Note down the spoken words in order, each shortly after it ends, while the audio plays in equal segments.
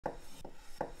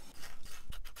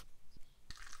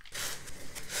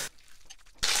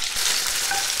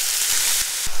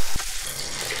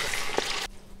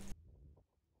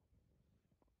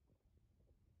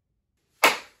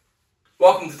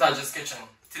welcome to Taja's Kitchen.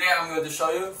 Today I'm going to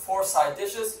show you 4 side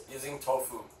dishes using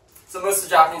tofu. So most of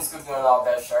Japanese cooking are not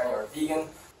vegetarian or vegan,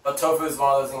 but tofu is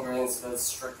one of those ingredients that is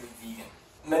strictly vegan.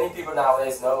 Many people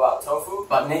nowadays know about tofu,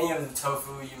 but many of the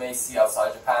tofu you may see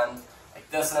outside Japan, like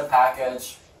this in a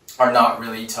package, are not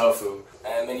really tofu.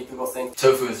 And many people think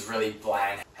tofu is really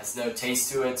bland, has no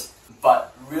taste to it,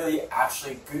 but really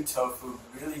actually good tofu,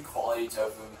 really quality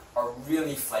tofu, are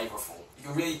really flavorful. You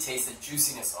can really taste the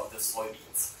juiciness of the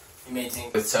soybeans. You may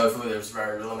think with tofu there's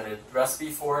very limited recipe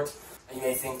for it, and you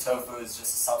may think tofu is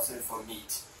just a substitute for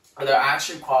meat. But there are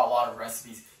actually quite a lot of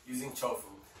recipes using tofu,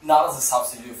 not as a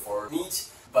substitute for meat,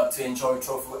 but to enjoy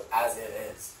tofu as it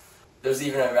is. There's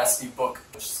even a recipe book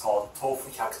which is called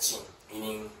Tofu-Champloo,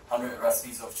 meaning 100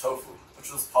 recipes of tofu,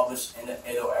 which was published in the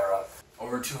Edo era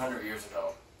over 200 years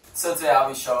ago. So today I'll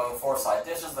be showing 4 side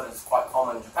dishes that is quite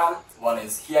common in Japan. One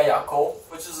is Hiyayakko,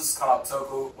 which is just cut up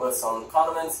tofu with some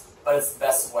condiments, but it's the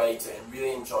best way to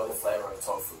really enjoy the flavor of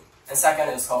tofu. And second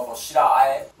is called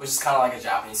Shiraae, which is kind of like a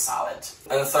Japanese salad.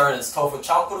 And the third is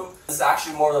Tofu-Champloo. This is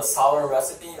actually more of a southern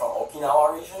recipe from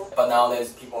Okinawa region, but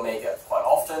nowadays people make it quite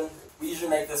often. We usually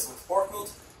make this with pork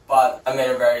meat, but I made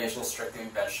a variation strictly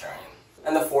vegetarian.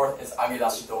 And the fourth is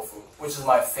Agedashi-Tofu, which is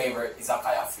my favorite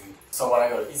izakaya food. So when I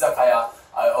go to izakaya,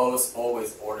 I almost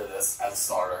always order this as a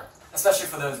starter. Especially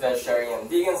for those vegetarian and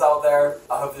vegans out there,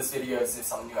 I hope this video gives you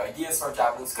some new ideas for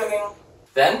Japanese cooking.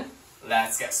 Then,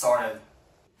 let's get started.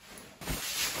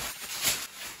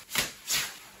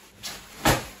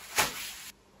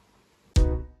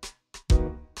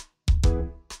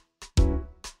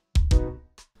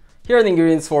 Here are the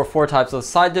ingredients for 4 types of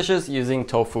side dishes using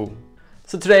tofu.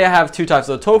 So today I have 2 types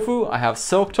of tofu. I have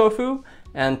silk tofu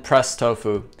and pressed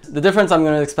tofu. The difference I'm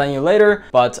going to explain you later,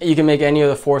 but you can make any of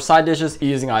the 4 side dishes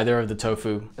using either of the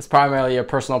tofu. It's primarily a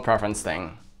personal preference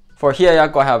thing. For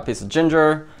Hiyayakko, I have a piece of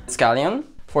ginger, scallion.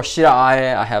 For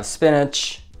Shiraae, I have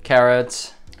spinach,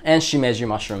 carrot, and shimeji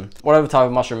mushroom. Whatever type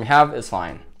of mushroom you have is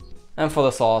fine. And for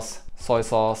the sauce, soy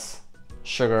sauce,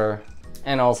 sugar,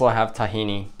 and also I have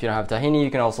tahini. If you don't have tahini,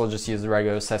 you can also just use the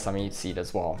regular sesame seed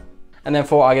as well. And then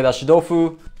for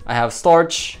Agedashi-Tofu, I have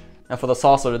starch. And for the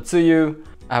sauce or the tsuyu,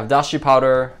 I have dashi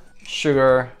powder,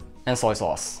 sugar, and soy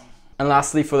sauce. And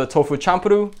lastly, for the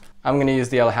Tofu-Champloo, I'm going to use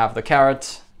the other half of the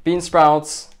carrot, bean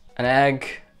sprouts, an egg,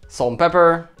 salt and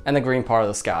pepper, and the green part of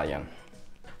the scallion.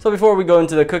 So before we go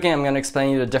into the cooking, I'm going to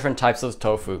explain you the different types of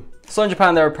tofu. So in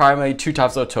Japan, there are primarily 2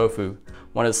 types of tofu.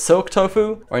 One is silk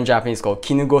tofu, or in Japanese called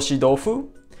kinugoshi tofu,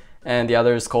 and the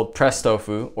other is called pressed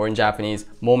tofu, or in Japanese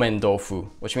momen tofu,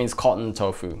 which means cotton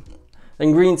tofu. The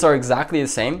ingredients are exactly the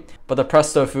same, but the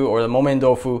pressed tofu or the momen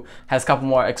tofu has a couple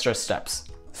more extra steps.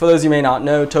 For those you may not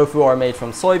know, tofu are made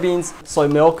from soybeans. Soy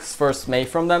milk is first made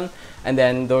from them, and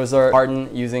then those are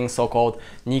hardened using so-called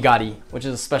nigari, which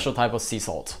is a special type of sea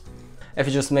salt. If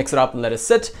you just mix it up and let it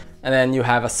sit, and then you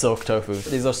have a silk tofu.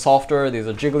 These are softer, these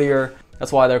are jigglier.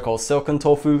 That's why they're called silken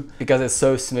tofu, because it's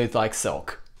so smooth like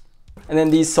silk. And then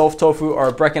these soft tofu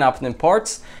are broken up in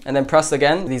parts and then pressed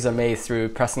again. These are made through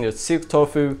pressing the silk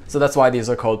tofu. So that's why these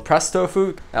are called pressed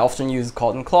tofu. I often use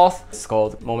cotton cloth. It's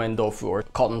called momen tofu or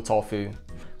cotton tofu.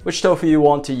 Which tofu you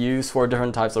want to use for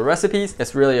different types of recipes,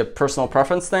 it's really a personal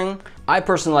preference thing. I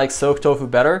personally like silk tofu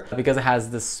better because it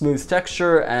has this smooth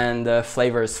texture and the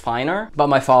flavor is finer. But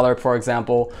my father, for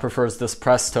example, prefers this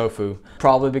pressed tofu,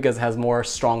 probably because it has more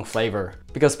strong flavor.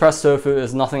 Because pressed tofu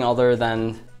is nothing other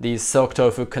than these silk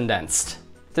tofu condensed.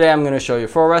 Today I'm going to show you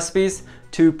 4 recipes,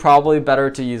 2 probably better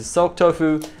to use silk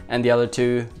tofu and the other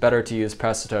 2 better to use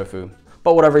pressed tofu.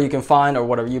 But whatever you can find or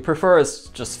whatever you prefer is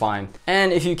just fine.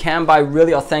 And if you can buy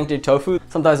really authentic tofu,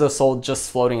 sometimes they're sold just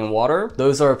floating in water.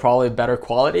 Those are probably better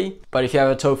quality. But if you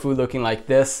have a tofu looking like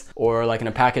this or like in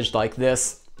a package like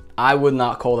this, I would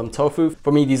not call them tofu.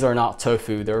 For me, these are not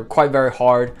tofu. They're quite very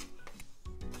hard.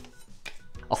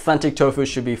 Authentic tofu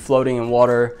should be floating in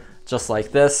water just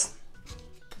like this.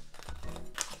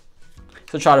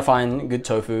 So try to find good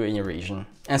tofu in your region.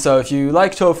 And so if you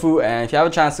like tofu and if you have a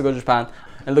chance to go to Japan,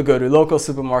 and go to local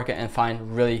supermarket and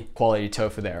find really quality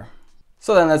tofu there.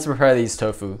 So then let's prepare these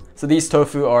tofu. So these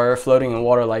tofu are floating in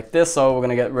water like this, so we're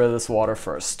gonna get rid of this water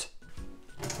first.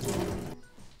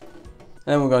 And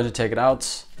then we're going to take it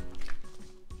out.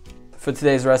 For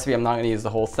today's recipe, I'm not gonna use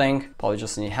the whole thing. Probably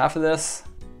just need half of this.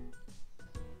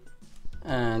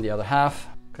 And the other half,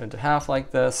 go into half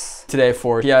like this. Today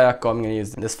for Hiyayakko, I'm gonna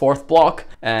use this 4th block,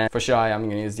 and for Shiraae, I'm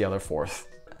gonna use the other 4th.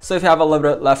 So if you have a little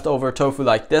bit leftover tofu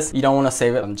like this, you don't want to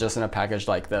save it just in a package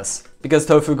like this, because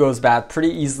tofu goes bad pretty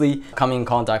easily coming in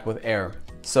contact with air.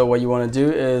 So what you want to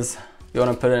do is you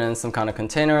want to put it in some kind of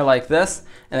container like this,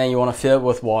 and then you want to fill it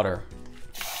with water.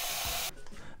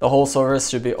 the whole surface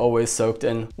should be always soaked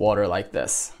in water like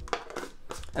this.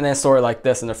 And then store it like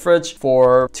this in the fridge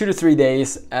for 2 to 3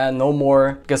 days and no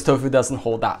more, because tofu doesn't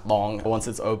hold that long once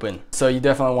it's open. So you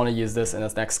definitely want to use this in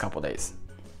the next couple days.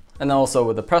 And then also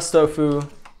with the pressed tofu,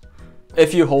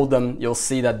 if you hold them, you'll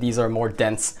see that these are more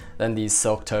dense than these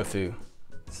silk tofu.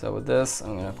 So with this,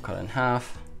 I'm gonna cut it in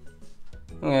half.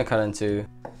 I'm gonna cut it into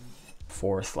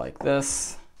fourths like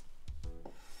this.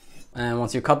 And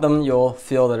once you cut them, you'll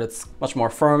feel that it's much more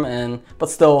firm but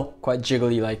still quite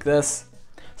jiggly like this.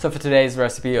 So for today's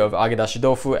recipe of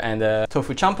Agedashi-Tofu and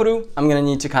Tofu-Champloo, I'm gonna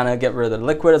need to kind of get rid of the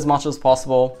liquid as much as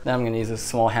possible. Then I'm gonna use a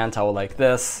small hand towel like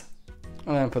this.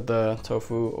 I'm gonna put the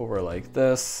tofu over like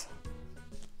this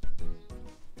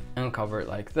and cover it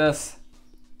like this.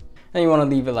 And you want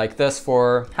to leave it like this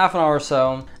for half an hour or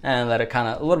so and let it kind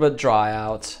of a little bit dry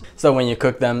out, so when you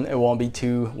cook them it won't be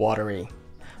too watery.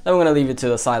 Then we're going to leave it to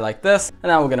the side like this, and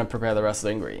now we're going to prepare the rest of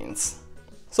the ingredients.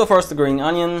 So first, the green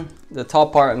onion. The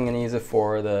top part I'm going to use it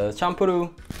for the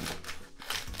champuru,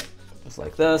 just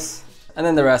like this. And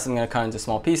then the rest I'm going to cut into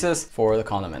small pieces for the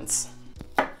condiments.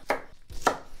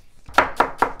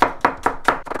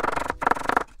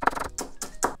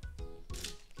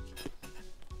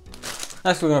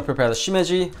 Next, we're going to prepare the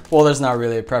shimeji. Well, there's not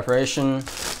really a preparation,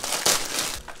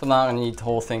 so I'm not going to eat the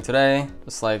whole thing today.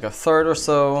 Just like a third or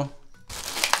so.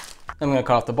 I'm going to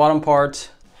cut off the bottom part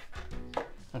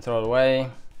and throw it away.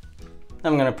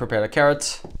 I'm going to prepare the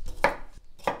carrot.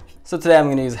 So today I'm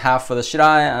going to use half for the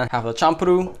shiraae and half of the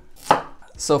champuru.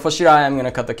 So for shiraae, I'm going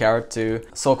to cut the carrot to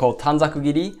so-called tanzaku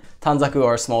giri. Tanzaku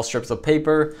are small strips of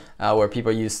paper where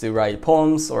people used to write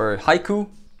poems or haiku.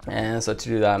 And so to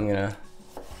do that, I'm going to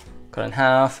cut in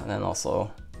half and then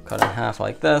also cut in half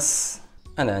like this.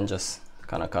 And then just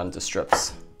kind of cut into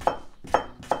strips.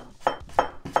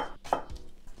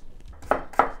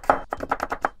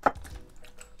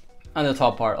 And the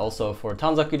top part also for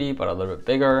tanzakuri, but a little bit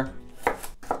bigger.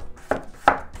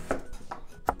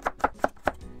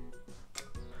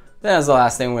 Then as the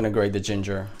last thing, we're gonna grate the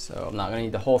ginger. So I'm not gonna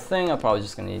need the whole thing. I'm probably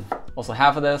just gonna need also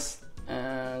half of this.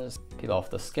 And just peel off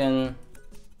the skin.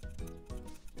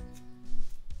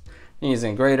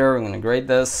 Using a grater, I'm gonna grate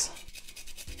this.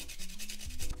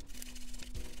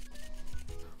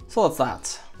 So that's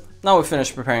that. Now we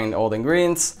finished preparing all the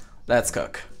ingredients. Let's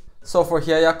cook. So for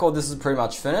Hiyayakko, this is pretty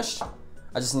much finished.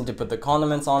 I just need to put the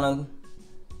condiments on it. A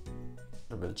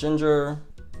little bit of ginger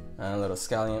and a little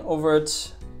scallion over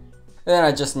it. And then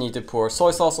I just need to pour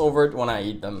soy sauce over it when I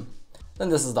eat them. Then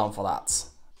this is done for that.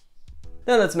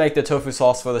 Then let's make the tofu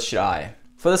sauce for the shiraae.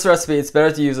 For this recipe, it's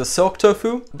better to use a silk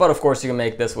tofu, but of course you can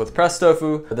make this with pressed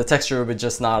tofu. The texture will be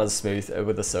just not as smooth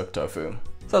with the silk tofu.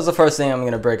 So as the first thing, I'm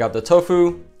gonna break up the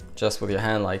tofu, just with your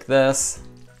hand like this.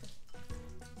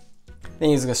 Then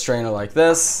using a strainer like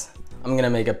this, I'm gonna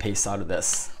make a paste out of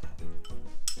this.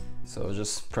 So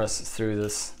just press through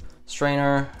this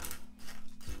strainer.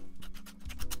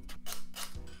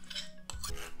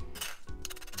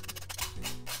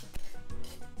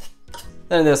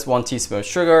 Then this 1 teaspoon of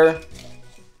sugar.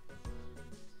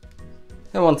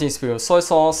 Then 1 teaspoon of soy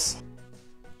sauce.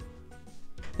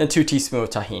 Then 2 teaspoons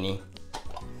of tahini.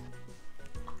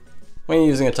 When you're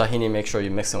using a tahini, make sure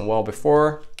you mix them well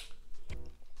before.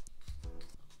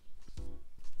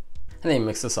 And then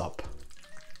mix this up.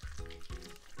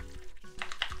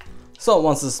 So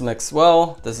once this is mixed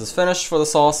well, this is finished for the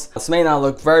sauce. This may not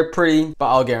look very pretty, but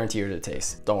I'll guarantee you the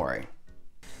taste. Don't worry.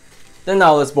 Then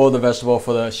now let's boil the vegetable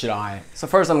for the shiraae. So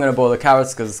first I'm gonna boil the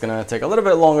carrots because it's gonna take a little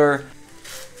bit longer.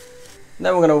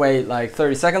 Then we're gonna wait like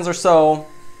 30 seconds or so.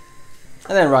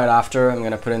 And then right after, I'm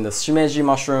gonna put in this shimeji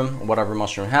mushroom, or whatever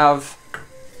mushroom you have.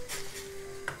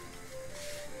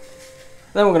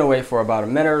 Then we're gonna wait for about a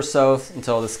minute or so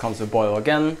until this comes to a boil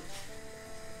again.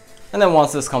 And then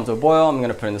once this comes to a boil, I'm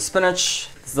gonna put in the spinach.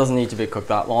 This doesn't need to be cooked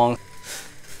that long.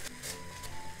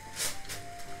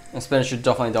 And spinach, you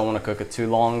definitely don't want to cook it too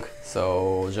long.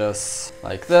 So just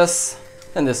like this.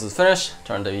 Then this is finished,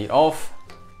 turn the heat off.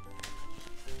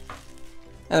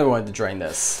 And then we're going to drain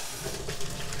this.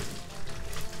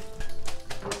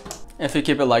 If you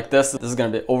keep it like this is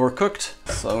gonna be overcooked.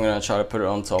 So I'm gonna try to put it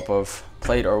on top of a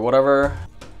plate or whatever.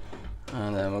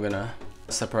 And then we're gonna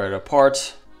separate it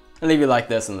apart and leave it like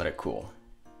this and let it cool.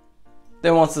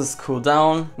 Then once this cooled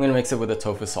down, I'm gonna mix it with the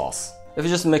tofu sauce. If you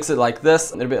just mix it like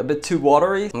this, it'll be a bit too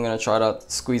watery. I'm gonna try to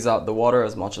squeeze out the water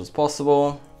as much as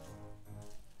possible,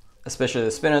 especially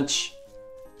the spinach,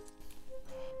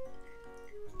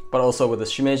 but also with the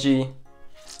shimeji.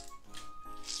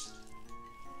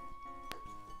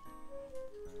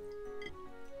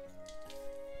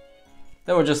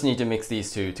 Then we'll just need to mix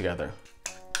these two together.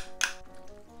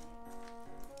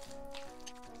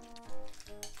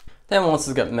 Then once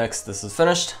it's got mixed, this is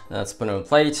finished. Then let's put it on a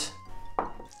plate.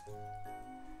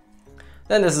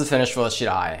 Then this is finished for the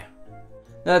Shiraae.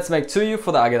 Now let's make tsuyu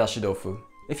for the Agedashi-Tofu.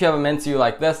 If you have a mentsu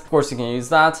like this, of course you can use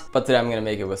that, but today I'm going to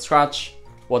make it with scratch.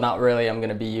 Well, not really, I'm going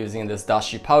to be using this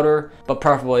dashi powder, but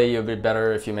preferably it would be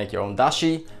better if you make your own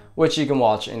dashi, which you can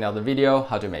watch in the other video,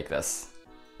 how to make this.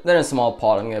 Then in a small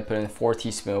pot, I'm going to put in 4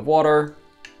 teaspoons of water,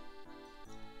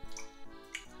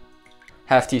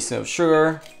 half teaspoon of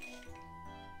sugar,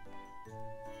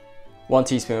 1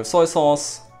 teaspoon of soy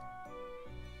sauce,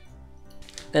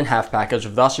 then half package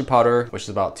of dashi powder, which is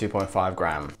about 2.5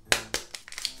 grams.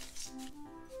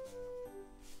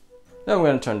 Then we're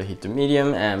going to turn the heat to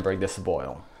medium and bring this to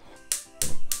boil.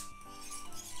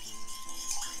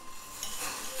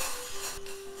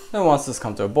 Then once this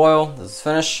comes to a boil, this is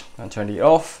finished. I'm going to turn the heat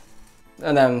off.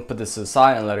 And then put this to the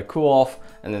side and let it cool off.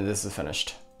 And then this is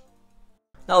finished.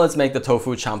 Now let's make the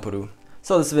Tofu-Champloo.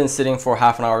 So this has been sitting for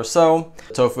half an hour or so.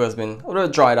 The tofu has been a little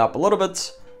bit dried up a little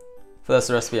bit. For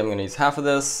this recipe, I'm going to use half of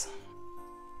this.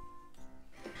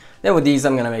 Then with these,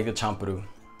 I'm going to make the champuru.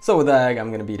 So with the egg, I'm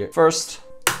going to beat it first.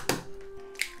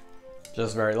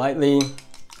 Just very lightly.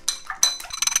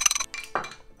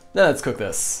 Then let's cook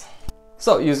this.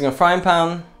 So using a frying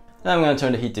pan, then I'm going to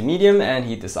turn the heat to medium and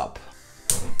heat this up.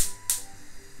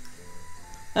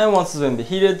 And once it's been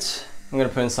heated, I'm going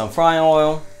to put in some frying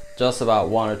oil, just about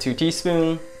 1 or 2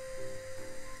 teaspoons.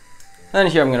 And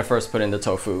here I'm going to first put in the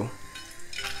tofu.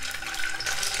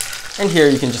 And here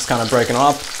you can just kind of break it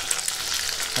up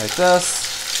like this,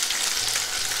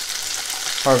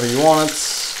 however you want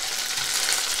it.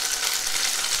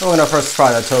 I'm going to first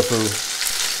fry the tofu.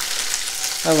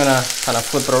 I'm going to kind of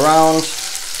flip it around.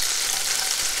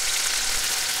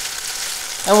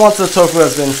 And once the tofu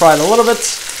has been fried a little bit,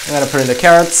 I'm going to put in the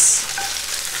carrots.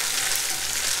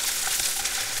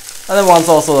 And then once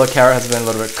also the carrot has been a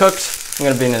little bit cooked, I'm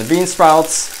going to put in the bean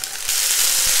sprouts.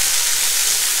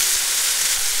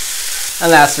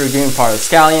 And lastly, the green part of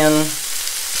scallion.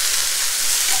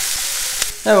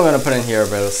 Then we're going to put in here a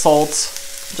bit of salt,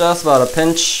 just about a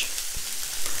pinch.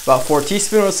 About 4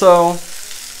 teaspoons or so.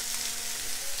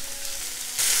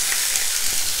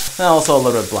 And also a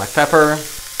little bit of black pepper.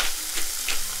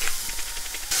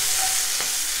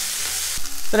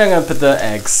 Then I'm going to put the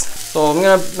eggs. So I'm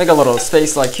going to make a little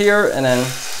space like here and then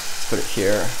put it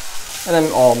here. And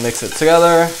then all mix it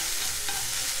together.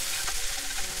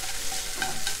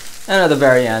 And at the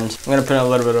very end, I'm going to put in a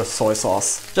little bit of soy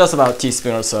sauce. Just about a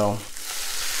teaspoon or so.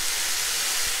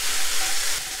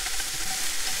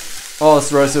 Oh,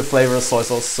 this roasted flavor of soy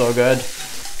sauce is so good.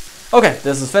 Okay,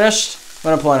 this is finished.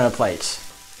 I'm gonna put it on a plate.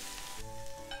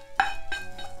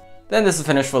 Then this is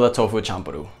finished for the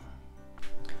Tofu-Champloo.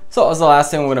 So as the last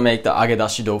thing, we're gonna make the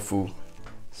Agedashi-Tofu.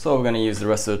 So we're gonna use the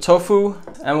rest of the tofu,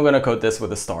 and we're gonna coat this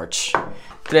with a starch.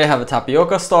 Today I have a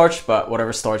tapioca starch, but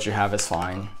whatever starch you have is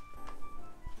fine.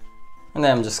 And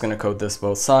then I'm just gonna coat this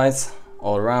both sides,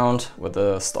 all around with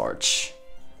the starch.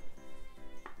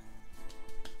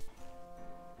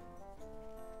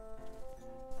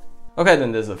 Okay,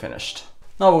 then this is finished.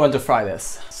 Now we're going to fry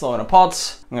this. So in a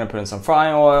pot, I'm going to put in some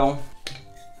frying oil.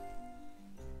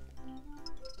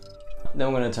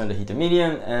 Then we're going to turn the heat to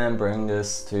medium and bring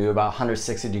this to about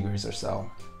 160 degrees or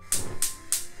so.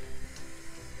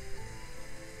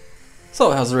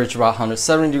 So it has reached about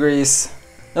 170 degrees.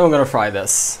 Then we're going to fry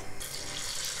this.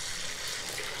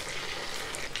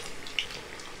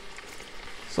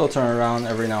 So turn it around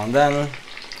every now and then.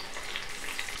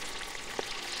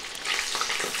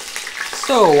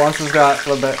 So once it's got a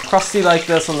little bit crusty like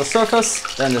this on the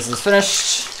surface, then this is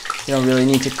finished. You don't really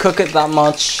need to cook it that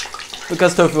much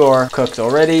because tofu are cooked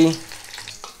already.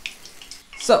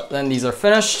 So then these are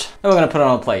finished, and we're gonna put it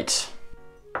on a plate.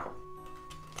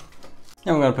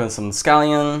 And we're gonna put in some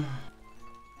scallion.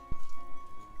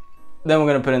 Then we're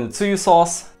gonna put in the tsuyu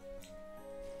sauce.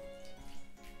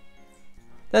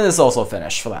 Then this is also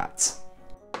finished for that.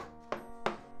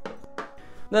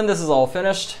 Then this is all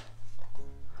finished.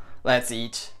 Let's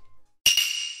eat.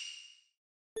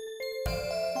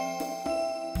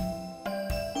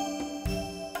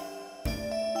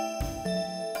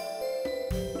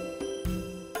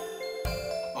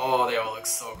 Oh, they all look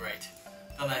so great.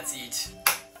 Now let's eat.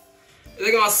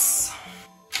 Itadakimasu.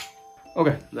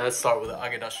 Okay, let's start with the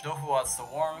Agedashi-Tofu while it's still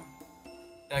warm.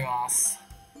 Itadakimasu.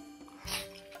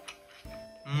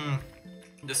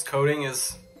 This coating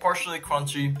is partially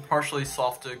crunchy, partially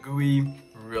soft, gooey.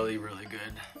 Really, really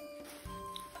good.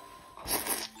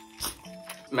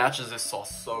 Matches this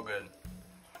sauce so good.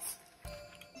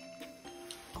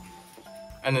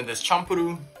 And then this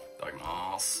champuru.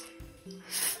 Itadakimasu.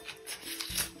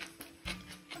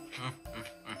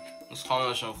 This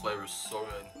combination of flavors is so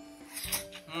good.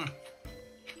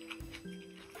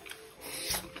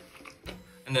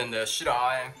 And then the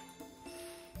Shiraae.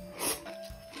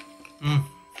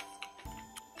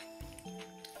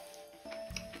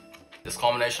 This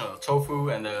combination of the tofu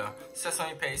and the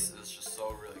sesame paste is just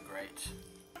so really great.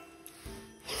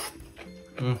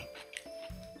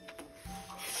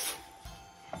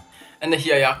 And the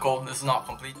Hiyayakko, this is not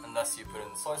complete unless you put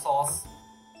in soy sauce.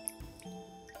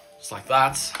 Just like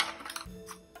that.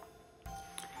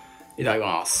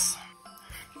 Itadakimasu.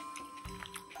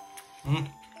 A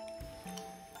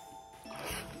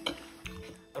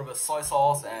little bit of soy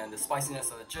sauce and the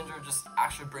spiciness of the ginger just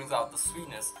actually brings out the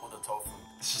sweetness of the tofu.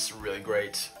 It's just really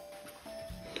great.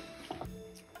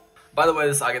 By the way,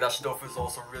 this Agedashi-Tofu is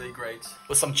also really great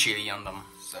with some chili on them.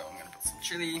 So I'm gonna put some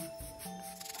chili.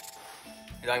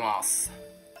 Itadakimasu.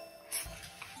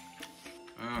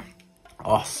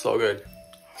 Oh, so good.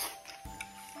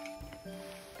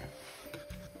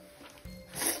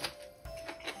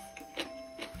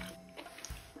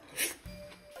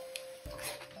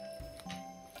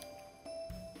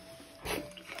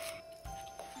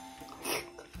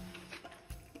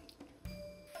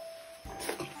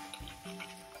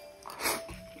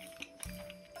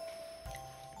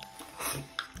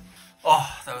 Oh,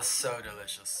 that was so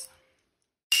delicious.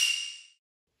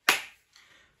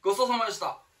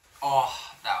 Gochousousama. Oh,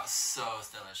 that was so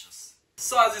delicious.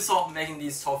 So as you saw, making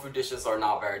these tofu dishes are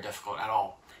not very difficult at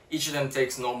all. Each of them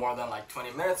takes no more than like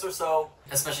 20 minutes or so.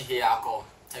 Especially Hiyayakko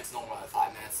takes no more than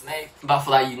 5 minutes to make. But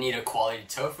for that you need a quality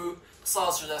tofu. So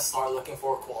I'll suggest start looking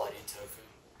for quality tofu.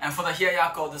 And for the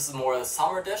Hiyayakko, this is more of a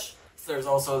summer dish. So there's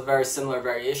also a very similar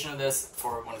variation of this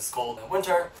for when it's cold in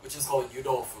winter, which is called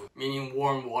yudofu, meaning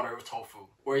warm water tofu.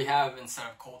 Where you have, instead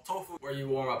of cold tofu, where you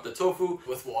warm up the tofu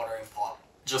with water in pot,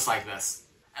 just like this.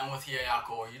 And with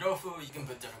Hiyayakko or yudofu, you can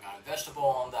put different kind of vegetable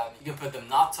on them. You can put them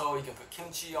natto, you can put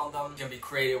kimchi on them. You can be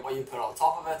creative what you put on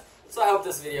top of it. So I hope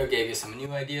this video gave you some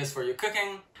new ideas for your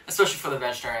cooking, especially for the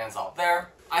vegetarians out there.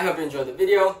 I hope you enjoyed the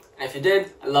video, and if you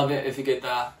did, I'd love it if you hit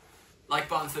the like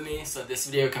button for me so this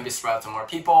video can be spread to more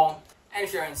people. And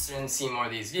if you're interested in seeing more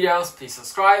of these videos, please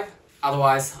subscribe.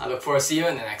 Otherwise, I look forward to seeing you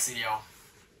in the next video.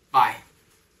 Bye.